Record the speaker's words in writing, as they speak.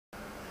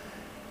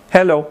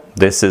Hello,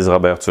 this is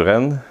Robert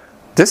Turenne.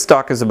 This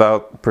talk is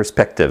about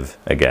perspective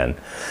again.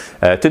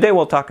 Today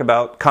we'll talk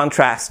about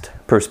contrast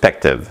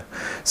perspective.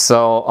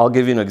 So I'll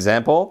give you an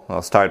example.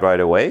 I'll start right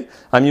away.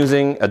 I'm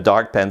using a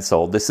dark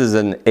pencil. This is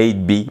an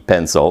 8B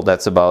pencil.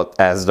 That's about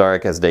as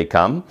dark as they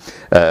come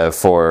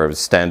for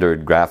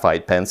standard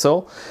graphite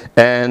pencil.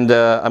 And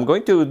I'm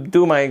going to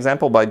do my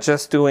example by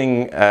just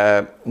doing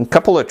a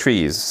couple of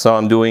trees. So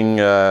I'm doing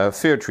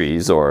fir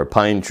trees or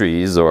pine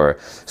trees or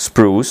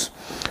spruce,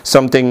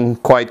 something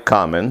quite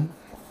common.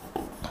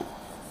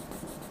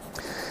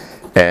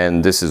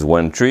 And this is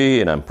one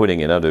tree, and I'm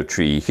putting another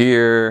tree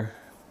here.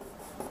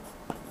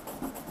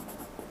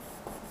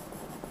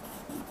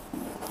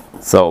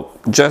 So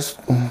just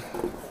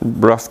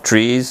rough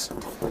trees.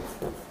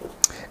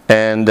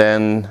 And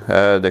then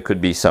there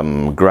could be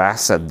some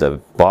grass at the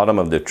bottom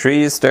of the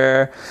trees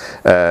there.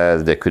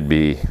 There could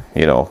be,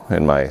 you know,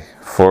 in my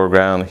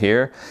foreground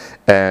here.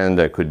 And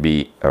there could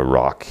be a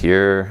rock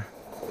here.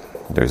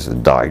 There's a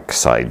dark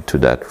side to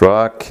that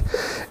rock.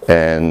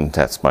 And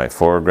that's my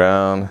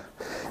foreground.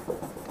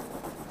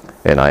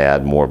 And I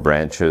add more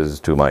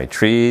branches to my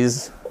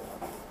trees.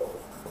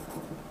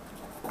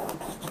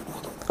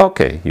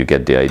 Okay, you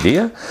get the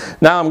idea.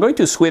 Now I'm going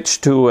to switch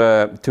to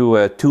a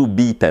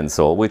 2B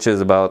pencil, which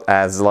is about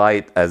as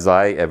light as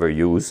I ever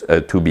use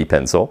a 2B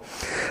pencil.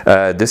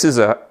 This is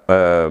a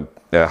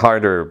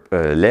harder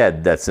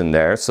lead that's in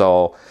there.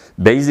 So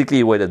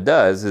basically what it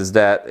does is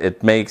that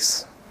it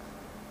makes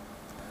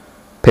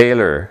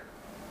paler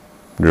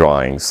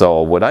drawing.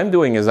 So what I'm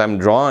doing is I'm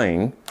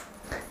drawing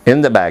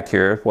in the back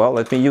here. Well,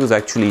 let me use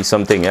actually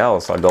something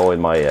else. I'll go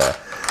in my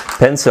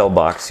pencil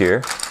box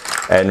here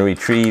and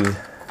retrieve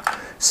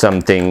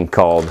something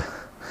called,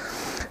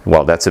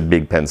 well, that's a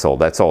big pencil.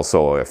 That's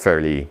also a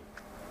fairly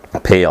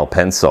pale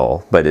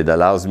pencil, but it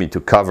allows me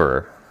to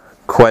cover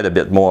quite a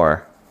bit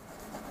more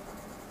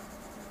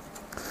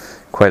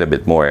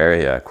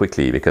area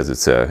quickly, because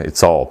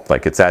it's all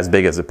like, it's as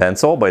big as a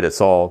pencil, but it's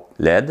all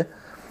lead.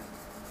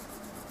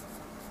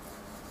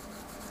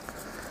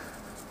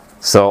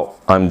 So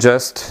I'm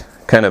just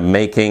kind of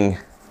making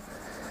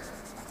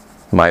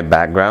my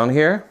background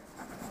here.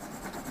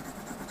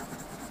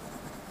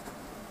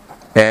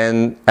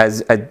 And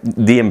as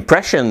the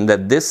impression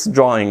that this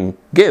drawing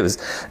gives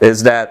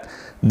is that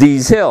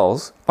these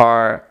hills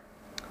are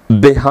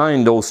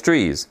behind those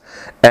trees.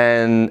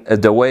 And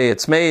the way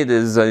it's made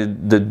is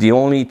the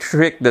only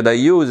trick that I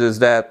use is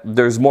that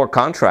there's more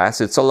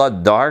contrast. It's a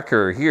lot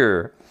darker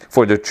here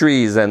for the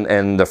trees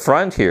and the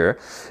front here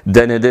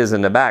than it is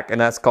in the back,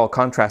 and that's called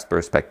contrast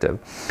perspective.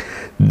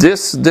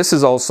 This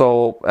is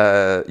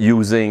also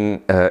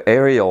using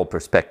aerial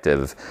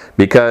perspective,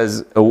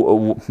 because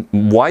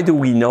why do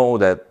we know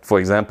that, for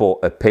example,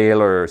 a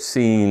paler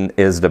scene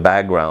is the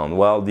background?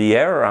 Well, the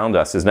air around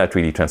us is not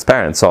really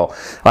transparent, so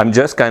I'm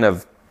just kind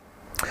of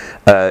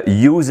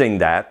using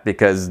that,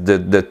 because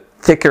the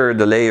thicker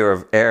the layer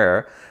of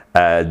air,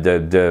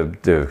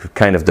 the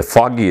kind of the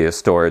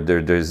foggiest, or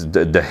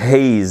the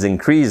haze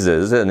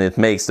increases, and it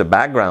makes the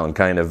background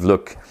kind of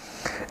look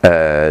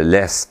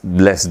less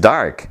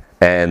dark.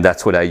 And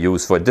that's what I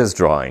use for this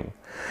drawing.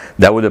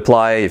 That would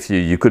apply if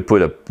you could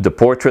put the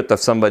portrait of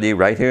somebody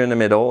right here in the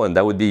middle, and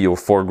that would be your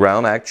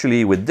foreground.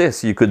 Actually, with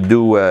this, you could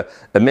do a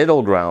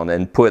middle ground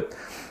and put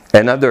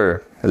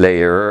another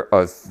layer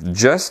of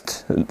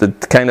just the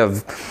kind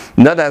of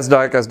not as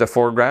dark as the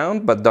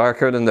foreground, but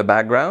darker than the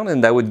background,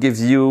 and that would give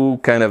you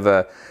kind of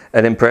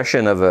an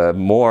impression of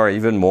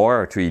even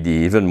more 3D,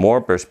 even more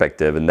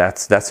perspective. And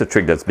that's a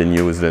trick that's been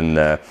used in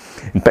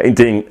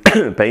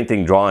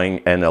painting,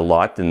 drawing, and a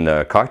lot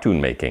in cartoon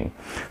making.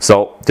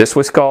 So this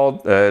was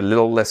called a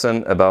little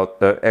lesson about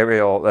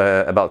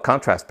about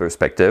contrast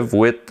perspective,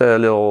 with a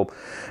little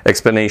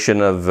explanation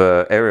of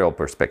aerial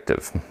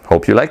perspective.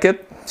 Hope you like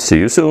it. See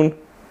you soon.